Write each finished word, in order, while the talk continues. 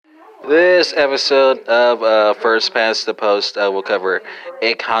This episode of First Past the Post will cover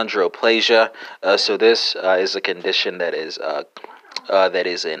achondroplasia. This is a condition that is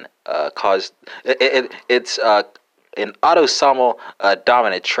in caused. It's an autosomal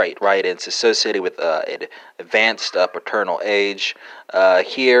dominant trait, right? It's associated with an advanced paternal age.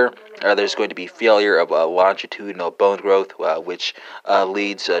 There's going to be failure of longitudinal bone growth, which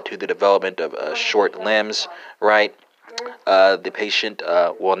leads to the development of short limbs, right? The patient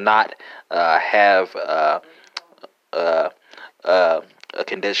will not have a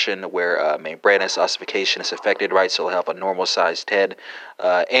condition where membranous ossification is affected, right? So they'll have a normal-sized head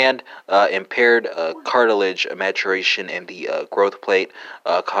and impaired cartilage maturation in the growth plate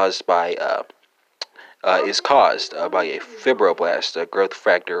caused by a fibroblast, a growth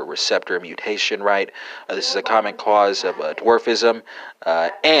factor receptor mutation, right? This is a common cause of dwarfism,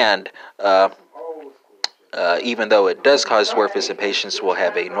 and even though it does cause dwarfism, patients will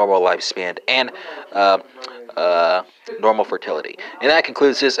have a normal lifespan and normal fertility. And that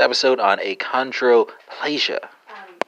concludes this episode on achondroplasia.